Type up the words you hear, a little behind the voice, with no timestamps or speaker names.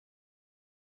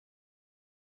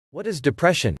What is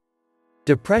depression?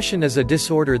 Depression is a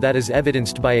disorder that is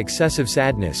evidenced by excessive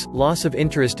sadness, loss of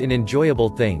interest in enjoyable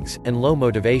things, and low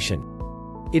motivation.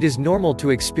 It is normal to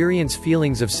experience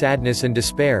feelings of sadness and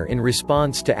despair in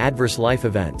response to adverse life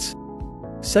events.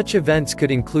 Such events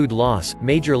could include loss,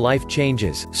 major life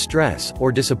changes, stress,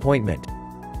 or disappointment.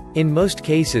 In most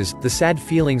cases, the sad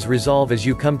feelings resolve as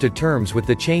you come to terms with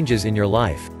the changes in your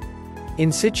life. In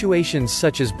situations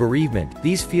such as bereavement,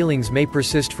 these feelings may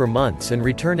persist for months and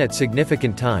return at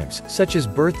significant times, such as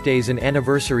birthdays and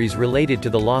anniversaries related to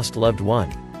the lost loved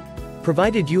one.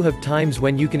 Provided you have times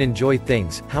when you can enjoy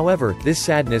things, however, this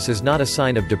sadness is not a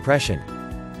sign of depression.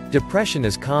 Depression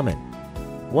is common.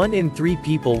 1 in 3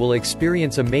 people will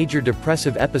experience a major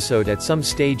depressive episode at some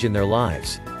stage in their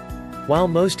lives. While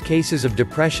most cases of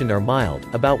depression are mild,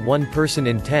 about 1 person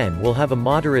in 10 will have a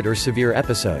moderate or severe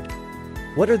episode.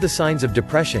 What are the signs of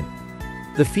depression?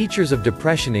 The features of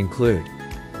depression include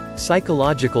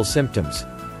psychological symptoms.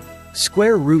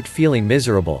 Square root feeling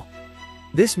miserable.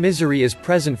 This misery is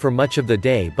present for much of the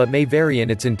day but may vary in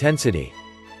its intensity.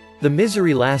 The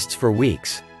misery lasts for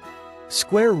weeks.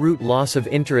 Square root loss of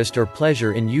interest or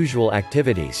pleasure in usual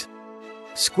activities.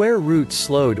 Square root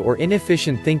slowed or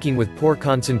inefficient thinking with poor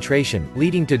concentration,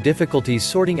 leading to difficulties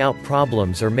sorting out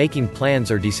problems or making plans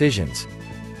or decisions.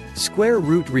 Square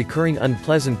root recurring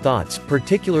unpleasant thoughts,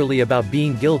 particularly about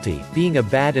being guilty, being a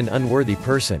bad and unworthy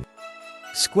person.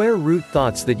 Square root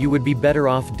thoughts that you would be better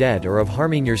off dead or of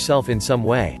harming yourself in some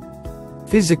way.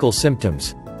 Physical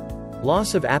symptoms.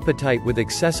 Loss of appetite with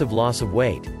excessive loss of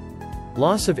weight.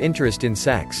 Loss of interest in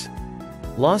sex.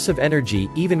 Loss of energy,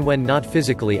 even when not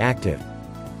physically active.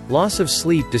 Loss of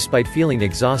sleep despite feeling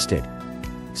exhausted.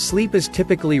 Sleep is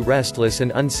typically restless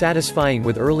and unsatisfying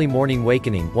with early morning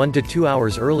wakening 1 to 2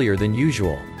 hours earlier than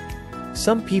usual.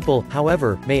 Some people,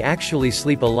 however, may actually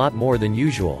sleep a lot more than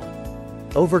usual.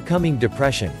 Overcoming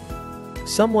depression.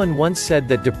 Someone once said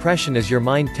that depression is your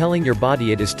mind telling your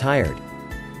body it is tired.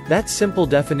 That simple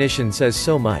definition says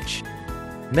so much.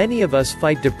 Many of us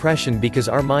fight depression because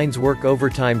our minds work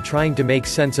overtime trying to make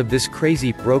sense of this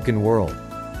crazy, broken world.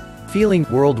 Feeling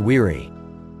world weary.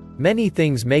 Many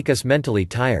things make us mentally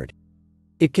tired.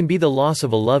 It can be the loss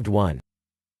of a loved one.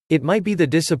 It might be the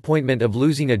disappointment of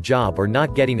losing a job or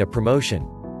not getting a promotion.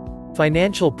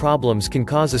 Financial problems can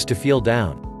cause us to feel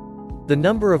down. The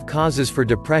number of causes for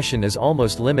depression is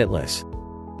almost limitless.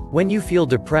 When you feel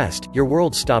depressed, your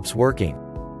world stops working.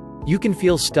 You can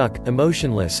feel stuck,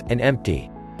 emotionless, and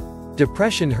empty.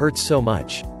 Depression hurts so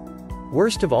much.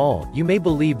 Worst of all, you may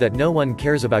believe that no one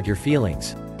cares about your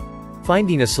feelings.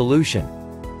 Finding a solution.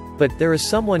 But there is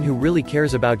someone who really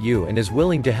cares about you and is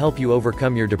willing to help you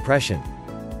overcome your depression.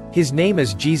 His name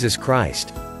is Jesus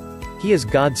Christ. He is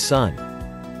God's Son.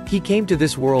 He came to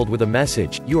this world with a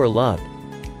message: you are loved.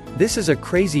 This is a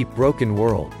crazy, broken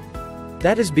world.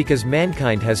 That is because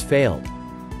mankind has failed.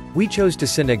 We chose to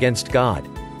sin against God.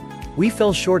 We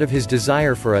fell short of His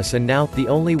desire for us, and now, the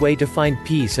only way to find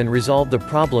peace and resolve the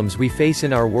problems we face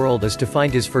in our world is to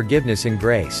find His forgiveness and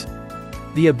grace.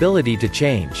 The ability to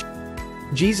change.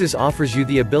 Jesus offers you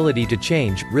the ability to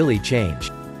change, really change.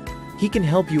 He can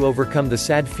help you overcome the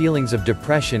sad feelings of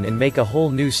depression and make a whole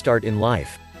new start in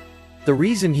life. The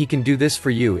reason He can do this for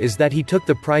you is that He took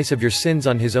the price of your sins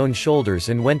on His own shoulders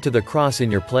and went to the cross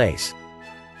in your place.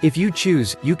 If you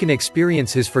choose, you can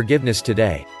experience His forgiveness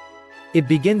today. It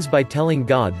begins by telling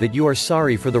God that you are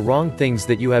sorry for the wrong things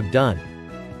that you have done.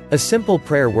 A simple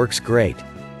prayer works great.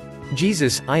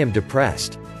 Jesus, I am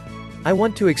depressed. I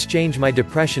want to exchange my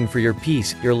depression for your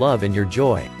peace, your love and your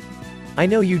joy. I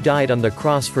know you died on the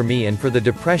cross for me and for the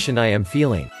depression I am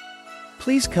feeling.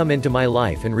 Please come into my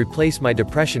life and replace my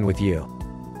depression with you.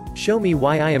 Show me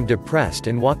why I am depressed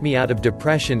and walk me out of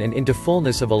depression and into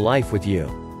fullness of a life with you.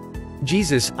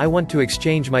 Jesus, I want to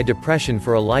exchange my depression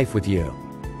for a life with you.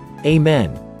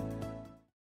 Amen.